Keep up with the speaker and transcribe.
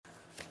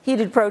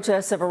Heated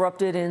protests have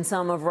erupted in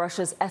some of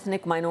Russia's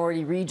ethnic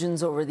minority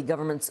regions over the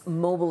government's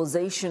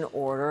mobilization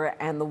order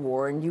and the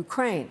war in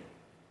Ukraine.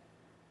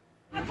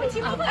 Now,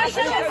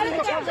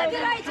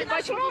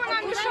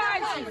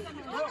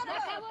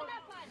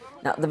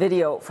 the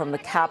video from the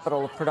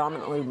capital, a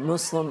predominantly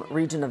Muslim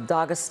region of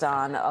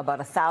Dagestan, about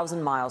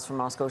 1,000 miles from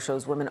Moscow,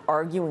 shows women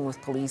arguing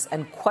with police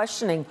and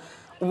questioning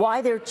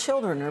why their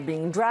children are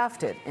being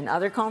drafted. In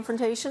other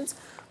confrontations,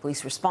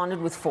 police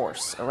responded with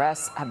force.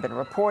 Arrests have been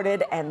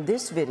reported, and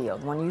this video,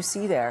 the one you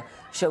see there,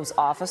 shows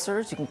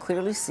officers, you can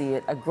clearly see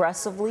it,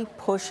 aggressively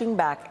pushing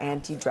back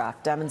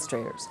anti-draft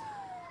demonstrators.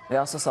 We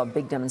also saw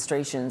big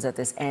demonstrations at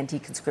this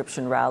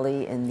anti-conscription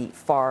rally in the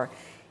far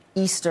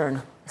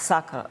eastern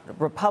Sakha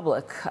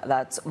Republic.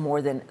 That's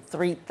more than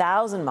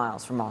 3,000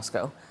 miles from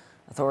Moscow.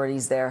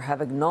 Authorities there have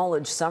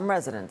acknowledged some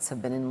residents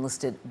have been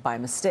enlisted by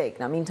mistake.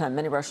 Now, meantime,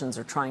 many Russians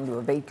are trying to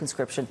evade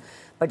conscription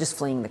by just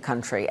fleeing the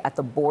country. At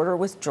the border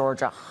with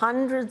Georgia,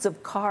 hundreds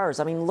of cars,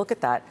 look at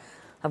that,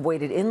 have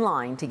waited in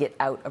line to get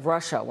out of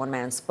Russia. One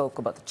man spoke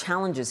about the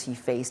challenges he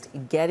faced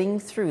getting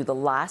through the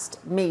last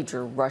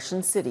major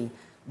Russian city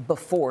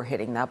before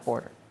hitting that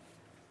border.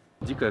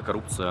 Дикая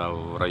коррупция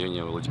в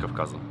районе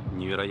Владикавказа.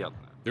 Невероятная.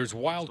 There's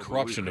wild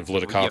corruption in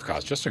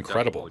Vladikavkaz, just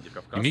incredible.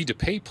 You need to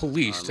pay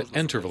police to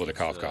enter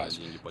Vladikavkaz.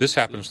 This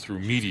happens through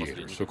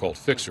mediators, so-called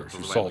fixers,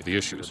 who solve the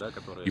issues.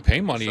 You pay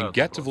money and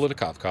get to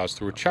Vladikavkaz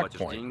through a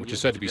checkpoint, which is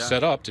said to be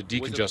set up to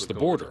decongest the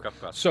border.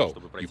 So,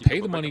 you pay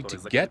the money to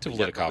get to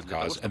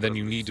Vladikavkaz, and then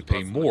you need to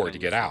pay more to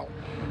get out.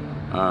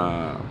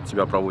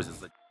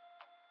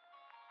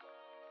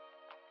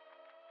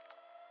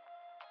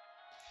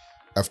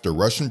 After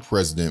Russian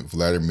President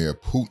Vladimir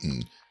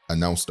Putin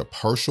announced a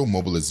partial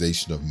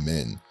mobilization of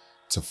men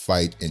to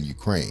fight in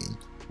Ukraine,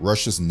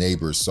 Russia's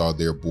neighbors saw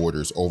their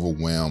borders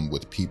overwhelmed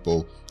with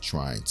people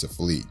trying to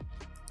flee.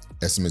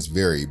 Estimates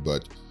vary,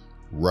 but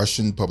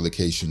Russian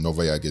publication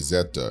Novaya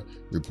Gazeta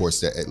reports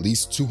that at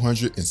least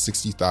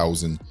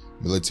 260,000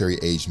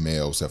 military-aged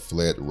males have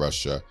fled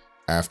Russia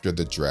after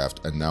the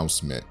draft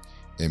announcement,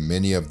 and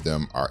many of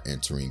them are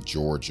entering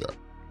Georgia,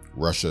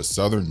 Russia's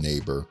southern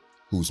neighbor,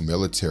 whose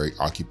military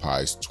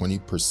occupies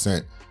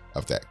 20%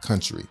 of that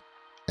country,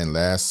 and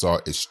last saw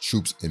its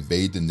troops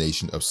invade the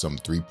nation of some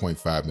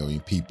 3.5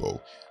 million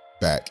people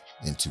back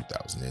in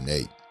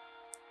 2008.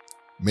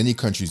 Many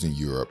countries in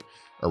Europe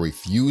are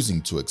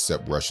refusing to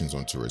accept Russians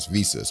on tourist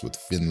visas, with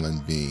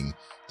Finland being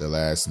the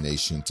last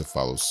nation to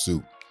follow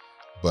suit.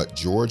 But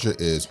Georgia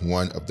is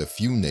one of the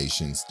few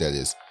nations that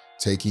is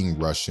taking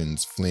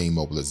Russians fleeing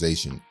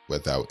mobilization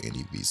without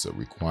any visa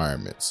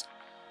requirements.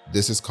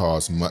 This has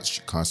caused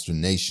much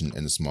consternation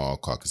in the small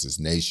Caucasus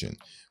nation,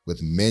 with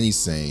many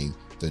saying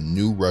the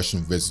new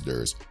Russian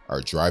visitors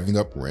are driving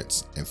up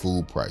rents and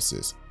food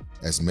prices,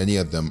 as many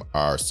of them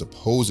are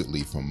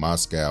supposedly from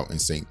Moscow and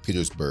St.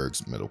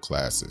 Petersburg's middle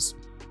classes.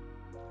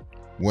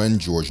 One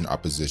Georgian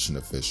opposition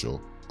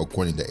official,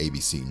 according to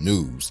ABC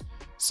News,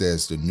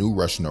 says the new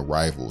Russian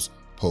arrivals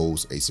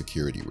pose a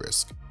security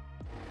risk.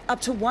 Up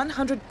to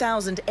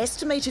 100,000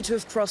 estimated to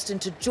have crossed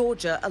into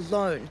Georgia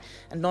alone,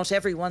 and not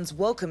everyone's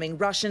welcoming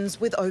Russians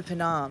with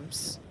open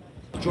arms.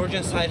 The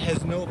Georgian side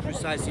has no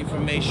precise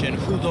information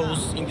who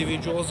those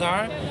individuals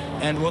are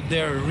and what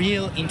their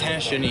real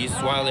intention is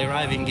while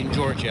arriving in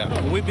Georgia.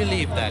 We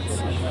believe that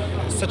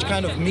such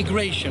kind of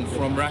migration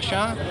from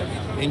Russia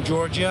in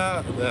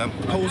Georgia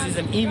poses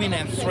an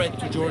imminent threat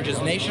to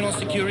Georgia's national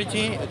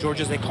security,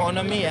 Georgia's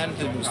economy, and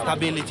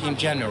stability in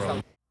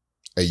general.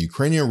 A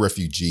Ukrainian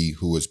refugee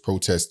who was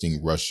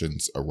protesting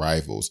Russians'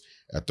 arrivals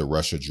at the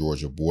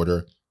Russia-Georgia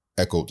border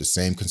echoed the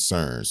same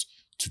concerns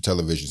to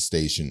television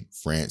station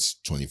France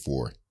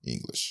 24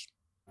 English.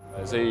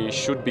 They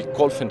should be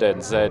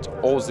confident that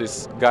all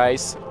these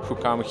guys who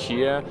come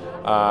here,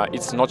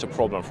 it's not a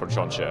problem for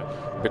Georgia,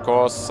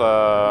 because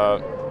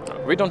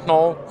we don't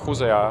know who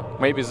they are.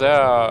 Maybe they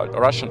are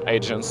Russian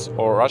agents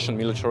or Russian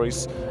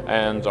militaries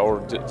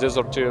or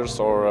deserters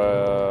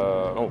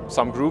or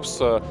some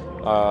groups.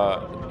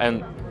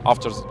 And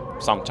after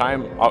some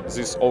time,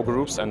 these all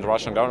groups and the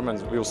Russian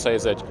government will say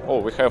that,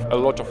 we have a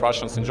lot of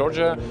Russians in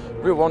Georgia,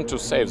 we want to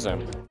save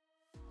them.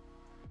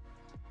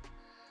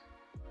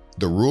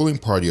 The ruling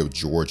party of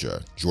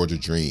Georgia, Georgia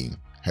Dream,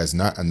 has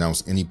not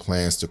announced any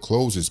plans to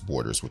close its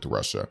borders with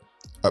Russia,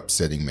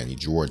 upsetting many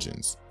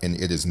Georgians, and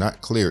it is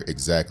not clear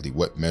exactly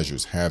what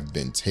measures have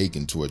been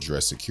taken to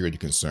address security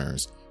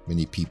concerns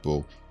many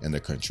people in the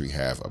country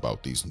have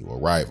about these new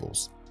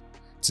arrivals.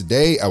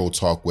 Today, I will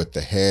talk with the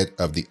head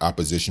of the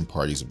opposition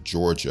parties of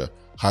Georgia,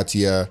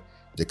 Hatia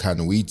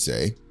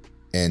Dekanoidze,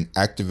 and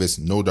activist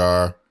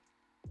Nodar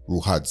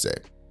Ruhadze,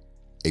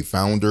 a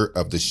founder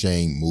of the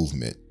Shame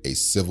Movement, a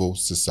civil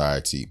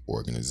society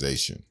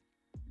organization.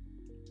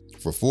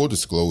 For full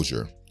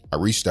disclosure, I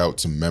reached out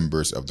to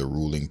members of the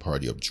ruling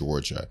party of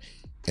Georgia,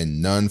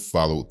 and none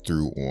followed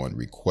through on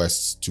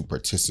requests to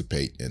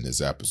participate in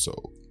this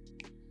episode.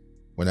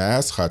 When I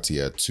asked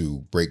Hatia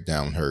to break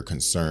down her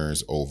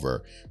concerns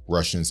over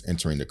Russians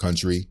entering the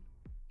country,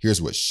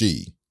 here's what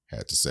she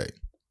had to say.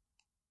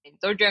 The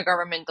Georgia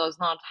government does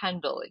not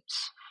handle it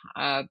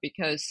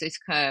because it's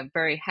kind of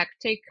very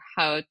hectic,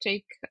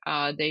 chaotic.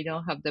 They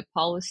don't have the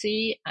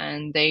policy,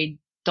 and they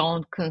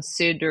don't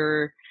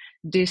consider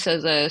this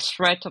as a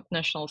threat of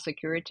national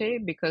security,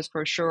 because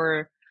for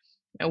sure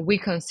we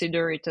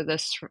consider it as a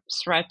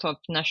threat of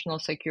national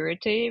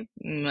security.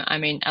 I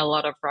mean, a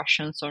lot of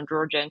Russians on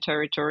Georgian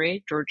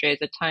territory. Georgia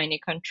is a tiny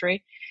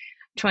country.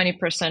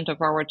 20%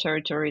 of our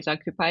territory is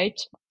occupied.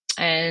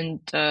 And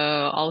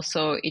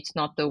also, it's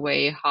not the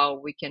way how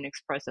we can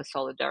express a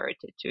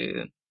solidarity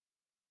to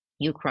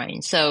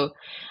Ukraine. So,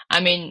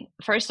 I mean,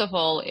 first of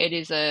all, it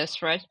is a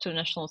threat to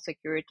national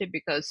security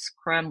because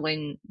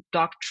Kremlin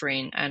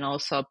doctrine and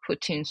also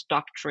Putin's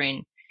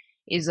doctrine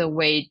is a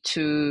way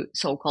to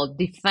so-called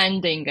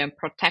defending and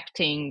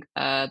protecting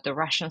the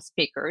Russian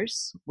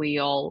speakers. We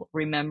all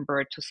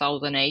remember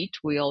 2008.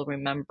 We all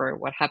remember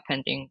what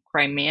happened in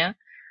Crimea,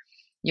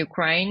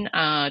 Ukraine,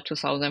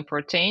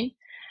 2014.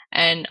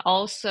 And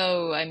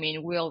also, I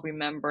mean, we all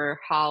remember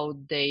how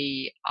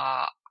they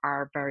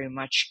are very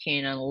much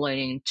keen and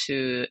willing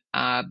to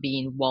be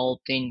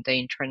involved in the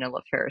internal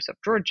affairs of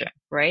Georgia,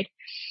 right?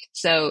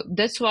 So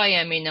that's why,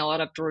 I mean, a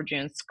lot of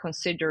Georgians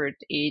considered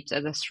it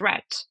as a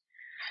threat.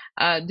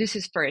 This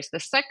is first.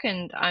 The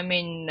second, I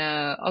mean,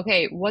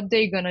 okay, what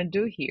they gonna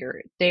do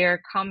here? They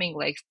are coming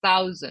like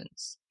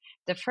thousands.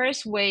 The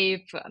first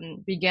wave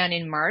began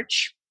in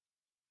March.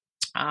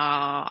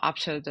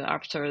 After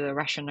the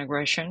Russian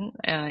aggression,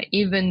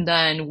 even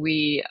then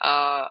we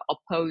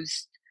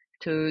opposed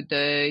to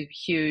the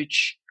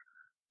huge,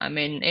 I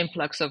mean,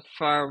 influx of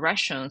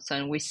Russians,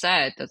 and we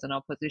said as an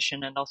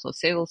opposition and also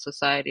civil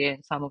society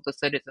and some of the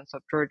citizens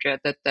of Georgia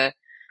that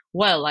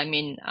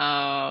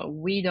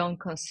we don't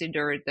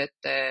consider that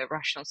the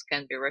Russians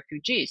can be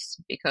refugees,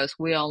 because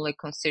we only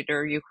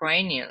consider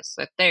Ukrainians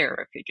that they're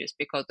refugees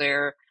because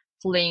they're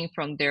fleeing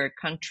from their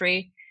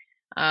country.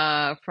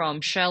 From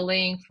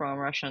shelling, from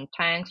Russian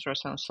tanks,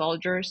 Russian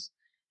soldiers.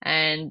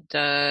 And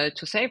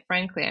to say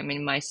frankly, I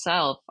mean,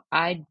 myself,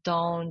 I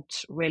don't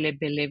really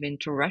believe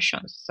into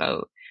Russians.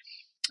 So,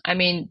 I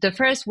mean, the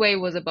first wave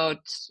was about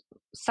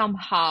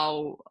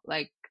somehow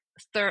like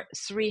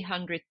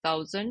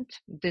 300,000.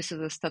 This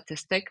is a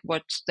statistic,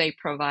 what they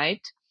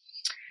provide.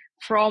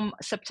 From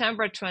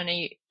September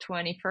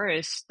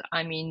 21st,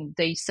 I mean,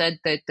 they said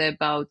that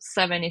about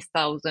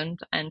 70,000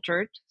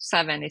 entered,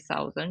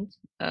 70,000,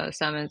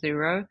 70.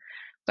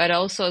 But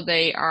also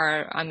they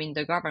are, I mean,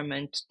 the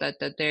government that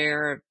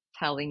they're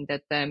telling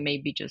that there may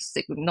be just,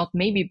 not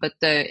maybe, but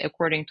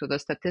according to the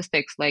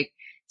statistics, like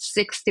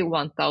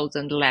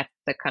 61,000 left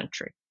the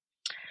country.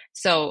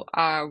 So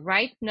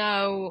right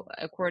now,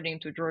 according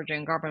to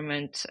Georgian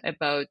government,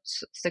 about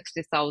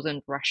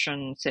 60,000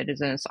 Russian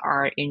citizens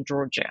are in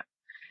Georgia.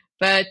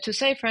 But to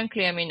say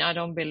frankly, I mean, I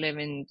don't believe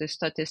in the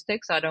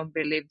statistics. I don't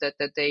believe that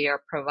they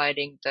are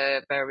providing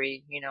the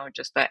very,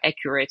 just the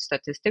accurate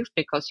statistics,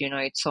 because,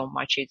 it's so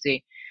much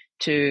easy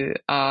to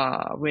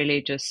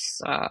really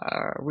just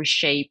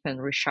reshape and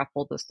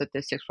reshuffle the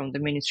statistics from the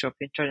Ministry of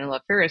Internal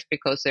Affairs,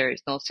 because there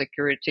is no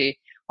security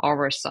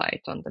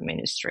oversight on the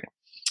ministry.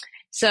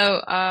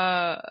 So,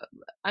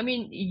 I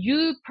mean,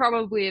 you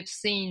probably have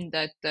seen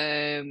that,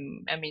 there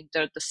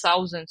are the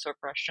thousands of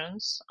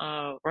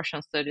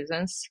Russian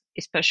citizens,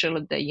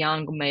 especially the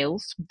young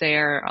males,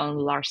 they're on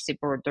Larsi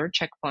border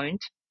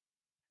checkpoint.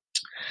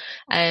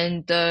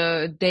 And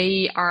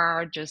they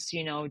are just,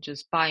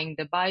 just buying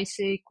the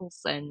bicycles,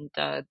 and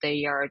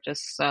they are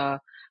just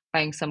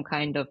buying some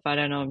kind of, I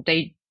don't know,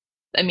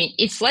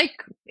 it's like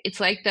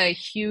the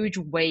huge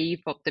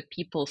wave of the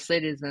people,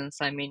 citizens,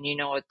 at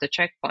the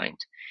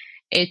checkpoint.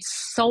 It's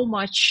so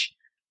much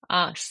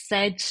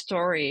sad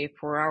story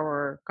for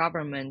our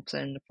government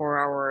and for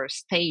our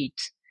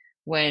state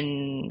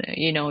when,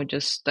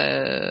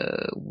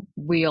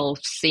 we all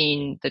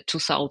seen the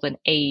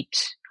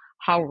 2008,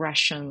 how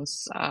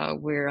Russians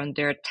were on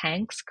their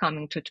tanks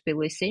coming to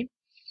Tbilisi.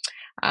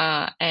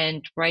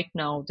 And right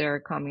now they're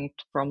coming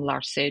from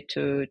Larsi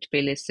to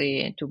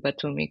Tbilisi and to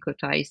Batumi,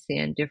 Kutaisi,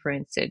 and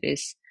different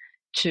cities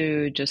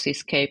to just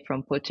escape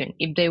from Putin.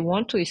 If they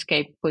want to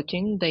escape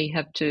Putin, they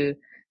have to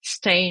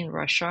stay in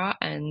Russia,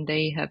 and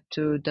they have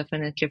to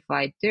definitely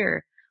fight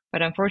there.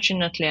 But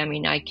unfortunately,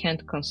 I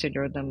can't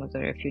consider them as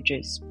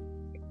refugees.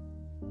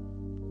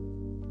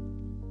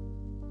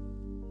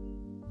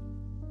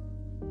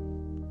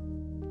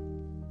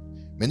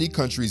 Many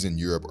countries in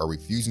Europe are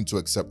refusing to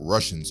accept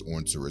Russians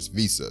on tourist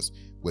visas,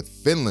 with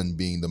Finland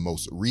being the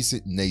most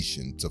recent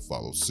nation to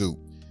follow suit.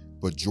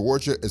 But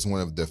Georgia is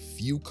one of the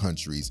few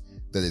countries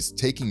that is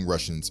taking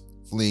Russians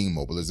fleeing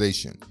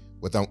mobilization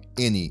without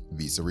any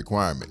visa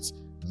requirements.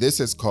 This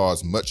has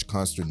caused much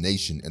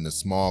consternation in the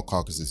small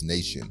Caucasus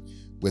nation,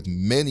 with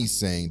many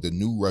saying the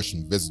new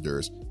Russian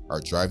visitors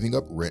are driving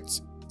up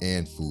rents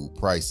and food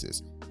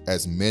prices,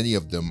 as many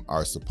of them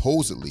are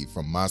supposedly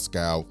from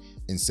Moscow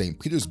and St.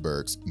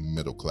 Petersburg's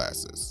middle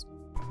classes.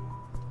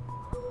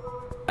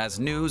 As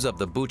news of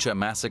the Bucha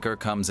massacre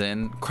comes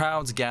in,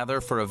 crowds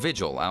gather for a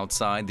vigil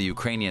outside the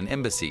Ukrainian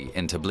embassy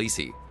in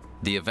Tbilisi.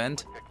 The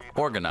event,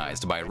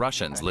 organized by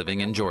Russians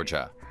living in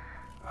Georgia.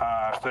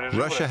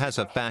 Russia has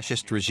a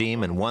fascist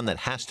regime and one that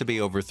has to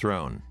be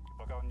overthrown.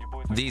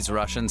 These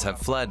Russians have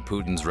fled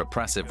Putin's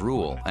repressive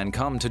rule and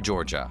come to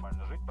Georgia.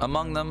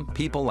 Among them,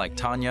 people like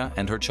Tanya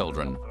and her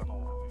children.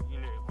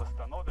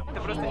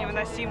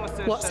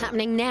 What's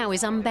happening now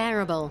is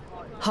unbearable.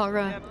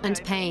 Horror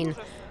and pain.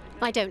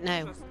 I don't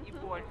know.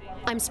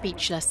 I'm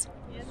speechless.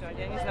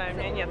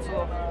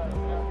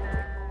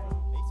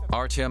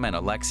 Artyom and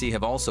Alexei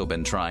have also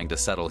been trying to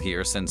settle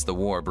here since the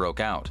war broke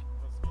out.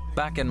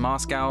 Back in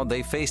Moscow,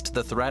 they faced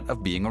the threat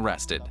of being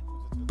arrested.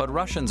 But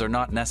Russians are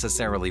not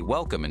necessarily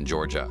welcome in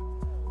Georgia.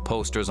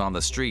 Posters on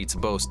the streets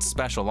boast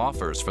special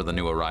offers for the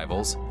new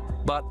arrivals,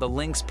 but the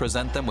links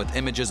present them with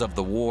images of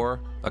the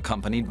war,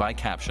 accompanied by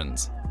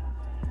captions.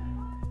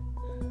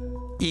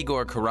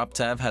 Igor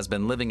Koruptev has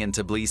been living in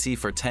Tbilisi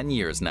for 10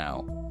 years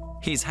now.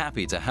 He's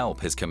happy to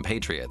help his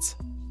compatriots.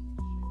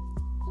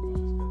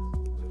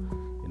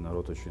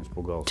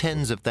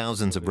 Tens of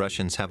thousands of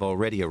Russians have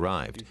already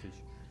arrived.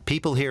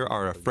 People here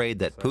are afraid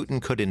that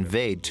Putin could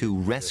invade to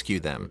rescue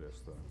them.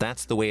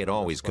 That's the way it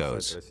always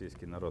goes.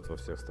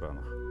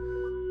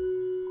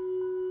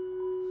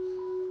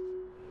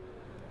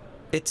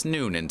 It's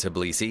noon in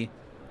Tbilisi.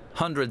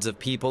 Hundreds of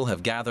people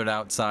have gathered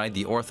outside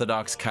the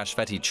Orthodox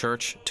Kashveti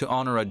Church to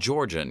honor a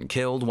Georgian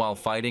killed while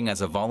fighting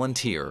as a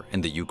volunteer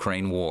in the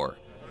Ukraine war.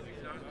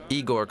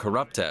 Igor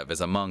Koruptev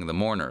is among the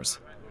mourners.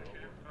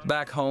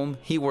 Back home,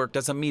 he worked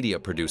as a media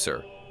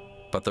producer,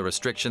 but the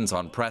restrictions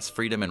on press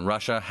freedom in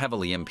Russia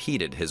heavily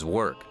impeded his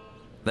work.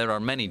 There are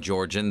many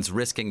Georgians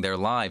risking their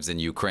lives in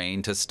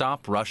Ukraine to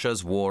stop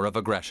Russia's war of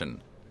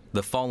aggression.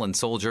 The fallen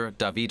soldier,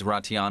 David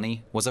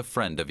Ratiani, was a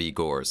friend of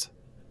Igor's.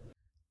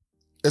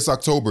 It's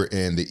October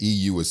and the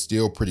EU is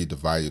still pretty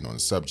divided on the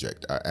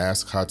subject. I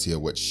asked Katia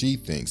what she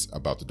thinks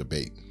about the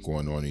debate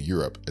going on in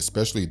Europe,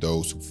 especially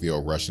those who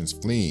feel Russians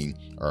fleeing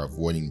are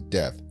avoiding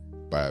death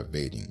by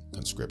evading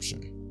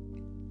conscription.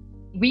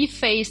 We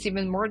face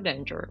even more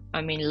danger.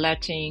 I mean,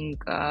 letting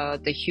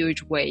the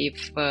huge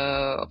wave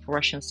of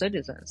Russian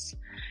citizens.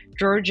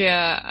 For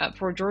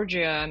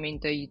Georgia, I mean,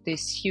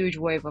 this huge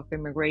wave of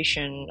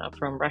immigration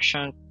from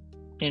Russian,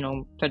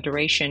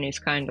 Federation is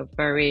kind of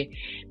very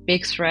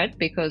big threat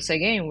because,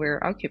 again,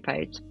 we're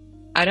occupied.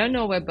 I don't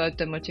know about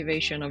the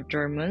motivation of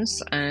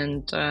Germans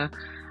and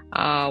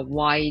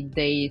why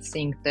they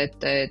think that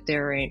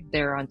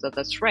they're under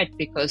the threat,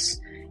 because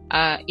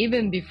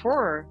even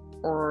before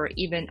or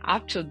even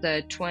up to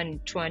the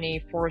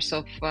 24th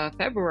of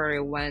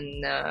February,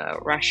 when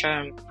Russia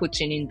and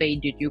Putin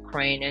invaded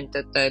Ukraine and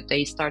that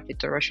they started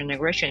the Russian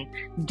aggression,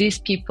 these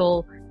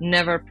people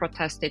never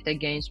protested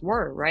against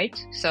war, right?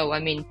 So,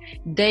 I mean,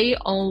 they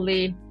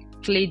only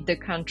flee the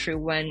country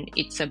when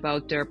it's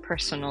about their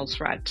personal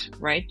threat,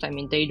 right? I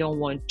mean, they don't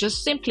want to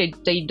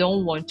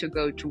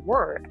go to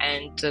war,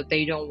 and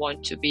they don't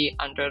want to be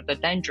under the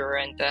danger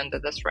and under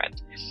the threat.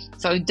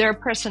 So their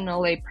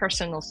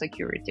personal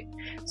security.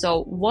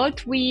 So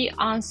what we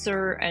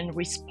answer and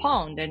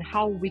respond, and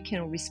how we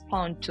can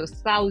respond to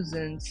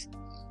thousands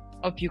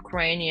of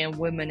Ukrainian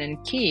women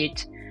and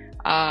kids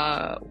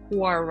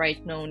who are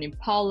right now in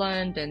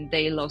Poland and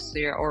they lost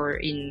their, or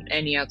in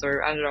any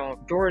other,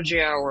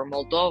 Georgia or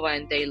Moldova,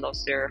 and they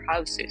lost their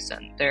houses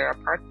and their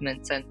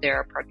apartments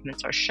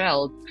are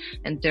shelled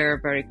and their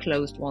very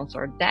close ones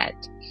are dead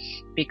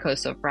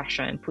because of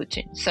Russia and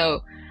Putin.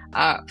 So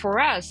for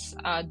us,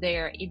 they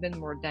are even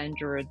more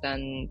dangerous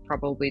than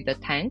probably the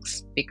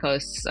tanks,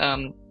 because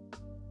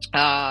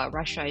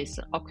Russia is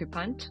an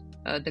occupant.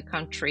 The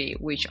country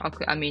which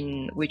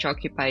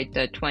occupied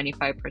the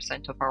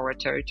 25% of our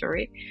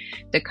territory,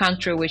 the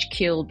country which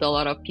killed a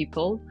lot of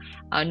people,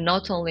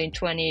 not only in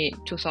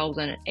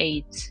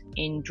 2008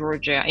 in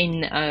Georgia,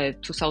 in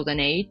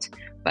 2008,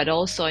 but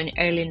also in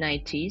early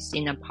 90s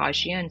in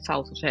Abkhazia and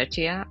South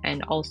Ossetia,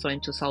 and also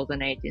in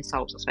 2008 in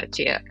South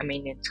Ossetia,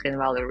 in Tskhin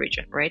Valley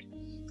region, right?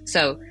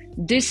 So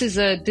this is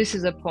a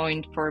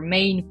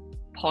main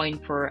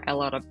point for a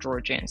lot of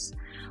Georgians.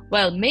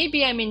 Well,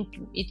 maybe,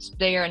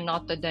 they are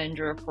not a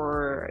danger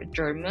for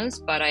Germans,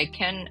 but I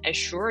can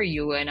assure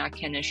you, and I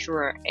can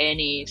assure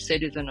any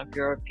citizen of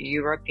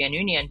European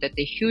Union, that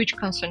the huge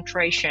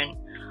concentration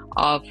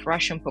of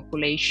Russian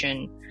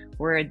population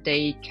where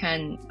they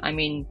can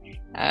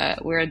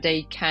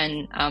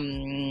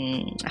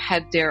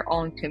have their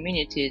own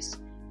communities,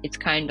 it's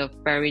kind of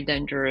very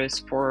dangerous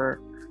for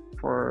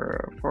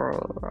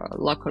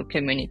local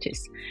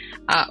communities.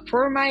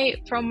 From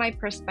my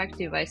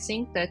perspective, I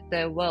think that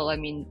the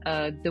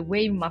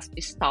wave must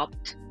be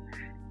stopped,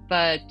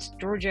 but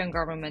Georgian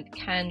government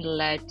can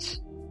let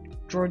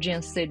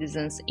Georgian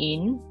citizens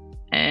in,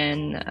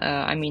 and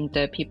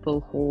the people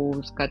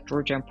who's got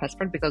Georgian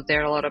passport, because there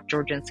are a lot of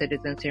Georgian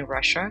citizens in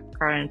Russia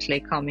currently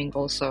coming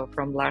also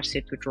from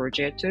Larsi to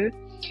Georgia too.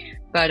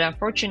 But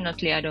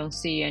unfortunately, I don't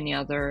see any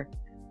other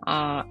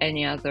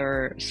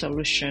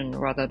solution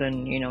rather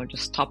than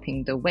just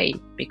stopping the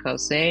wave,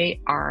 because they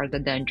are the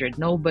danger.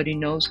 Nobody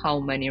knows how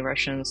many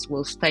Russians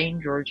will stay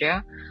in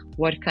Georgia,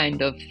 what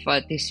kind of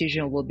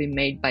decision will be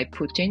made by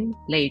Putin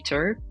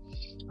later.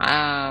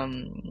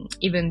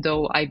 even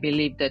though I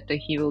believe that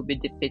he will be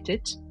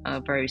defeated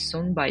very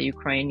soon by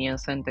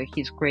Ukrainians and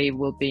his grave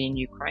will be in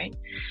Ukraine.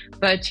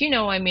 But,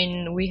 I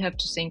mean, we have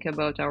to think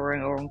about our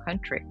own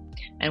country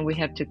and we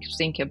have to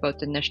think about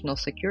the national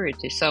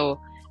security.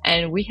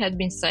 And we had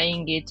been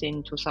saying it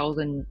in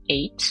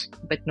 2008,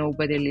 but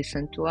nobody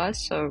listened to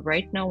us. So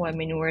right now, I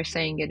mean, we're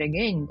saying it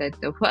again that,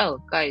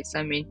 well, guys,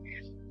 I mean,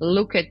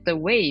 look at the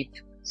wave.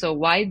 So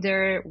why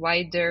they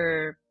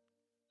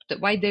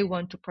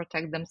want to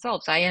protect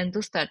themselves? I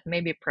understand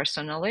maybe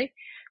personally,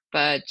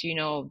 but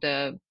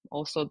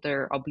also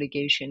their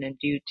obligation and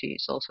duty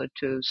is also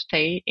to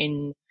stay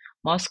in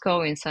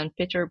Moscow, in St.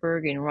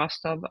 Petersburg, in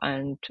Rostov,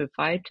 and to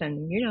fight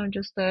and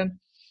just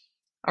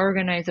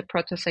organize a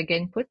protest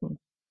against Putin.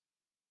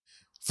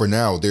 For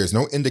now, there's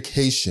no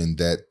indication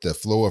that the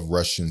flow of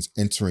Russians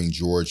entering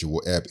Georgia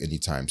will ebb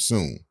anytime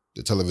soon.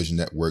 The television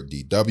network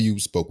DW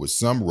spoke with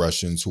some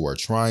Russians who are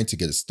trying to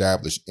get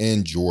established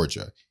in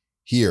Georgia.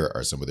 Here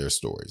are some of their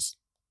stories.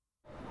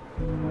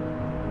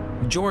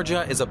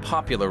 Georgia is a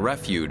popular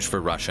refuge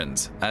for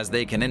Russians, as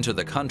they can enter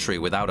the country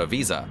without a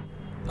visa,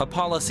 a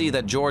policy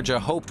that Georgia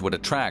hoped would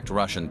attract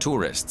Russian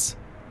tourists.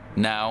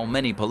 Now,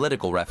 many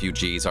political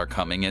refugees are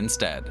coming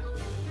instead.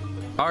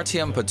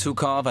 Artyom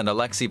Patukov and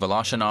Alexei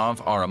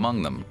Voloshinov are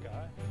among them.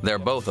 They're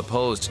both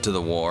opposed to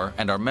the war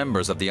and are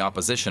members of the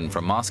opposition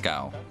from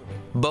Moscow.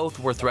 Both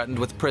were threatened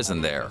with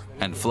prison there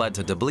and fled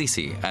to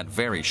Tbilisi at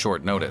very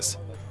short notice.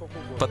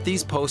 But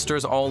these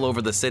posters all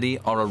over the city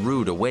are a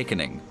rude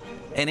awakening.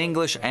 In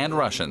English and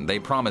Russian, they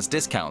promise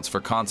discounts for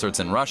concerts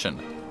in Russian,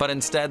 but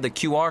instead the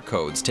QR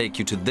codes take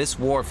you to this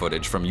war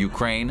footage from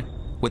Ukraine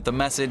with the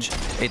message,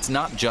 "It's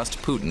not just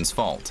Putin's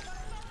fault."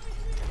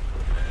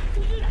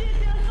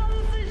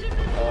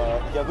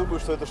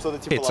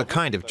 It's a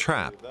kind of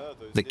trap.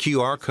 The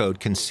QR code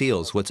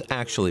conceals what's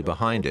actually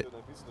behind it.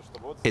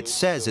 It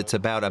says it's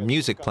about a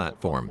music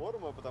platform.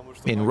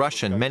 In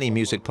Russian, many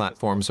music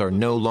platforms are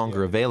no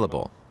longer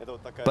available,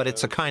 but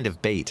it's a kind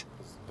of bait.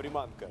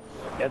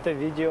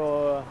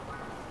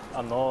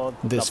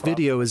 This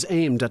video is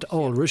aimed at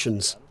all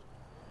Russians.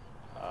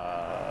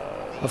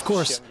 Of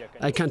course,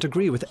 I can't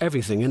agree with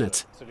everything in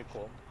it.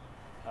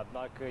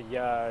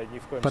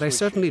 But I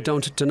certainly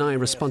don't deny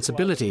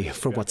responsibility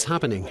for what's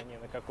happening.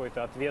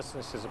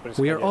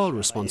 We are all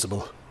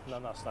responsible.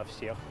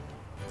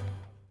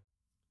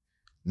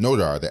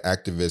 Nodar, the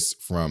activist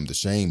from the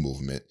Shame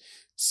movement,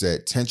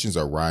 said tensions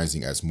are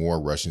rising as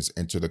more Russians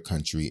enter the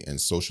country and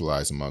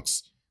socialize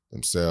amongst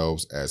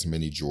themselves as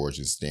many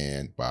Georgians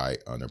stand by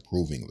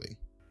unapprovingly.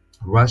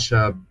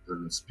 Russia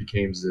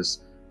became this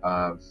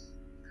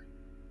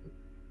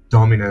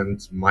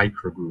dominant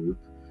microgroup,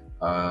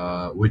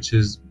 which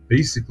is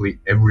basically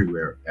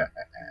everywhere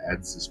at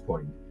this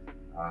point.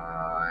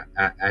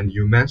 And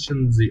you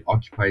mentioned the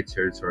occupied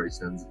territories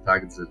and the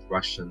fact that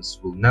Russians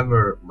will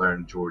never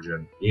learn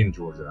Georgian in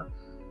Georgia.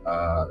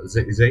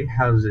 They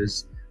have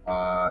this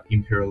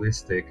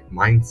imperialistic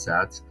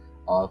mindset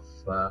of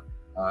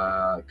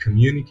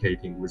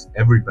communicating with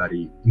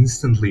everybody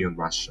instantly in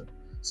Russian.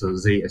 So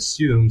they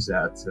assume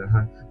that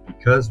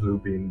because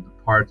we've been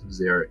part of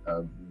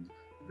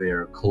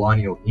their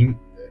colonial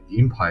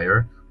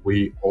empire,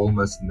 we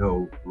almost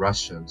know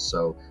Russian.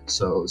 So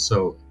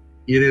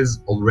it is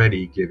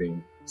already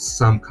giving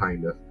some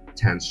kind of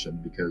tension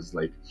because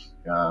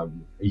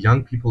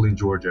young people in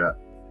Georgia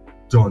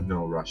don't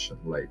know Russian.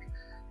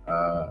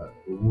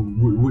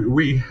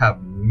 We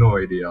have no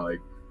idea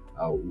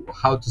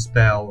how to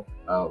spell,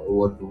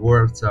 what the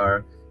words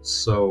are.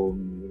 So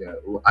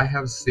I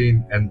have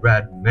seen and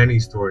read many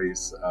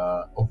stories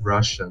of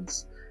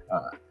Russians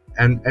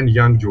and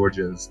young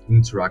Georgians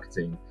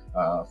interacting,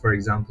 for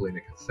example, in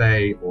a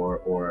cafe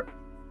or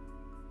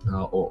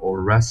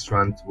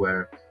restaurant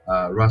where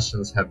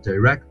Russians have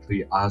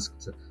directly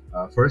asked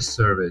for a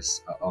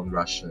service on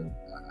Russian,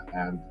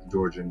 and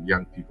Georgian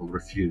young people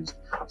refused.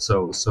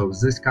 So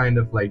this kind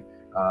of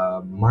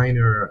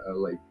minor,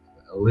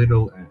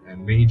 little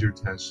and major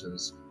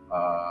tensions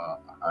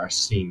are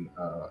seen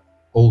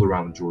all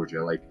around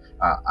Georgia.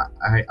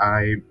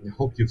 I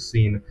hope you've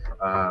seen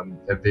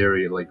a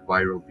very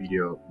viral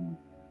video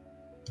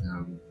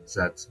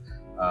that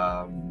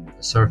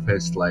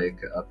surfaced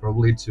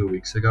probably 2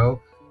 weeks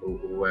ago,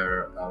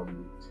 where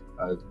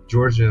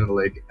Georgian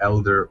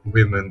elder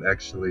women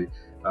actually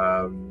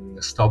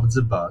stopped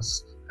the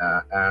bus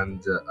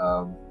and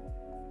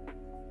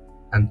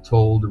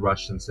told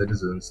Russian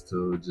citizens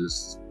to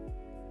just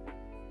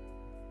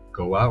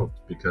go out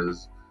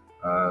because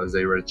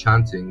they were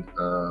chanting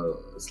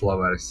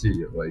Slava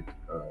России,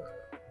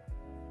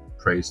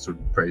 praise to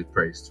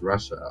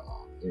Russia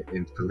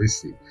in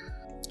Tbilisi.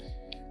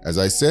 As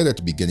I said at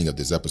the beginning of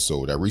this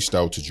episode, I reached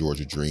out to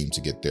Georgia Dream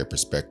to get their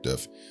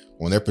perspective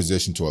on their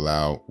position to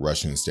allow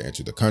Russians to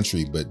enter the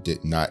country, but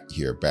did not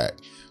hear back.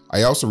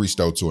 I also reached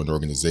out to an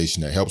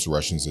organization that helps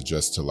Russians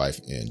adjust to life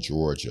in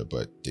Georgia,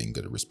 but didn't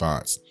get a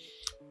response.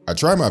 I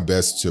tried my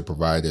best to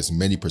provide as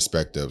many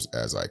perspectives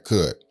as I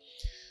could,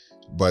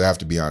 But I have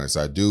to be honest,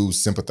 I do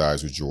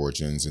sympathize with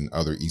Georgians and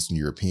other Eastern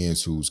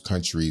Europeans whose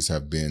countries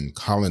have been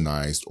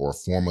colonized or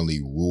formerly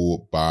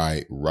ruled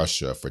by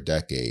Russia for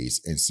decades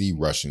and see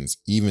Russians,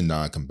 even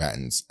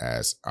non-combatants,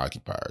 as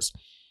occupiers.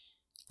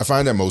 I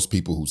find that most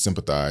people who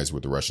sympathize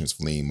with the Russians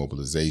fleeing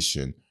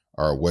mobilization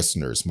are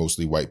Westerners,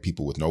 mostly white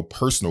people with no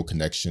personal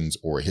connections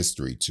or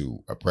history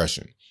to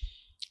oppression.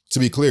 To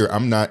be clear,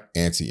 I'm not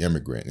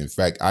anti-immigrant. In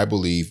fact, I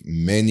believe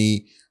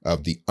many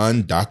of the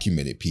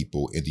undocumented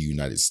people in the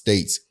United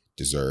States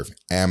deserve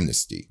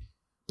amnesty.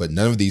 But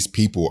none of these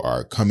people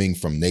are coming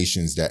from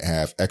nations that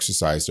have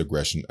exercised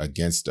aggression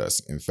against us.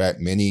 In fact,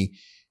 many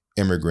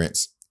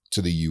immigrants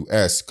to the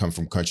U.S. come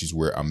from countries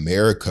where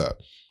America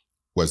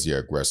was the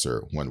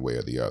aggressor one way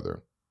or the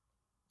other.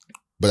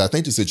 But I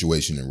think the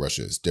situation in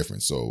Russia is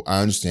different. So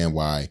I understand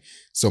why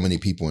so many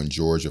people in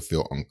Georgia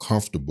feel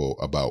uncomfortable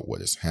about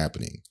what is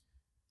happening.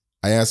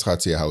 I asked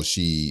Hatia how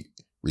she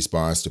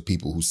responds to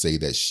people who say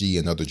that she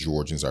and other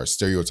Georgians are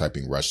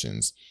stereotyping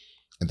Russians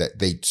and that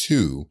they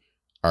too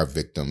are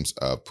victims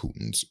of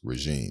Putin's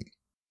regime.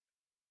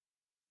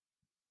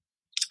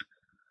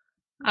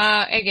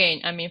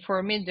 Again, I mean,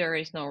 for me, there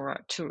is no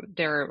two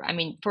there. I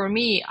mean, for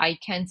me, I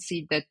can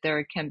see that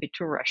there can be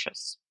two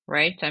Russias,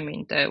 right? I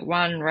mean, the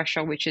one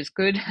Russia which is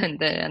good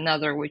and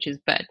another which is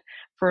bad.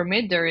 For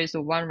me, there is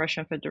a one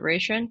Russian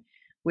Federation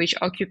which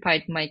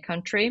occupied my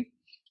country,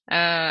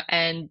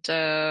 occupied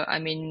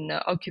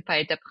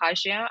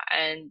Abkhazia.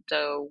 And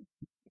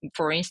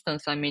for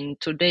instance, I mean,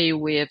 today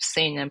we have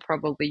seen, and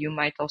probably you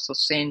might also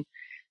seen,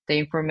 the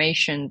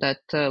information that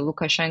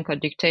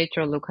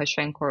dictator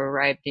Lukashenko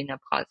arrived in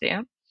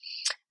Abkhazia.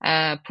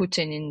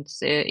 Putin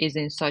is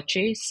in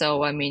Sochi,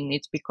 so I mean,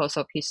 it's because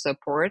of his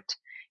support.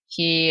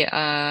 He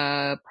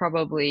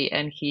probably,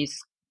 and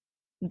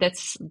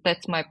that's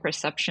my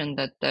perception,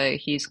 that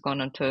he's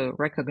going to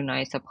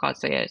recognize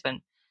Abkhazia as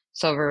a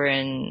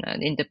sovereign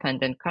and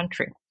independent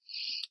country.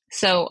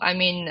 So, I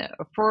mean,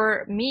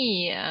 for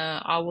me,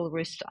 I would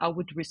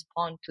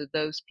respond to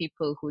those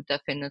people who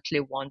definitely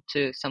want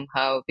to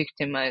somehow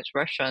victimize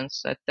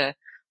Russians. I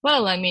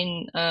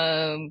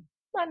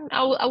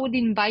would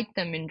invite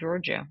them in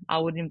Georgia. I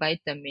would invite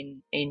them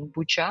in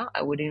Bucha.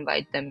 I would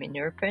invite them in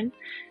Irpin,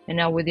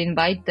 and I would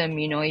invite them,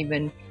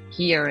 even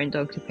here in the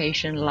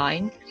occupation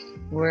line,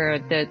 where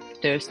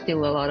there's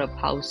still a lot of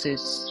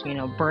houses,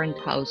 burned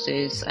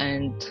houses,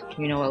 and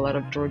a lot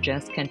of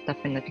Georgians can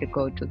definitely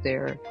go to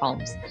their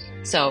homes.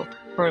 So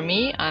for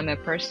me, I'm a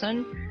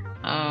person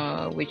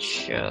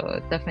which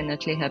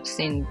definitely have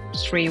seen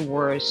 3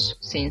 wars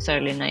since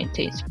early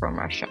 90s from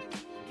Russia.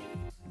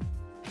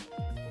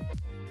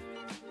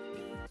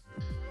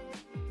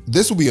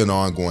 This will be an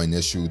ongoing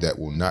issue that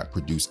will not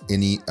produce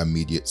any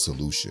immediate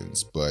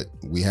solutions, but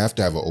we have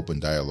to have an open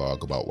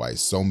dialogue about why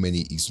so many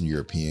Eastern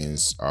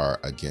Europeans are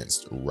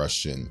against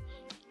Russian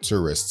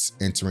tourists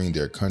entering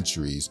their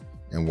countries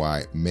and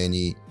why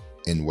many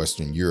in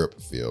Western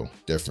Europe feel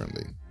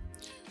differently.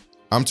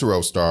 I'm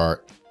Terrell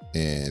Starr,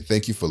 and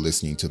thank you for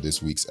listening to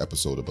this week's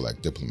episode of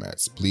Black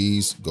Diplomats.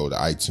 Please go to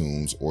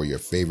iTunes or your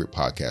favorite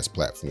podcast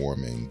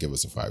platform and give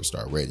us a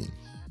 5-star rating.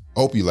 I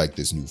hope you like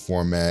this new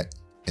format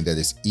and that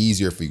it's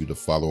easier for you to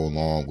follow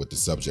along with the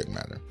subject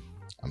matter.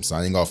 I'm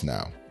signing off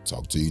now.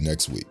 Talk to you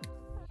next week.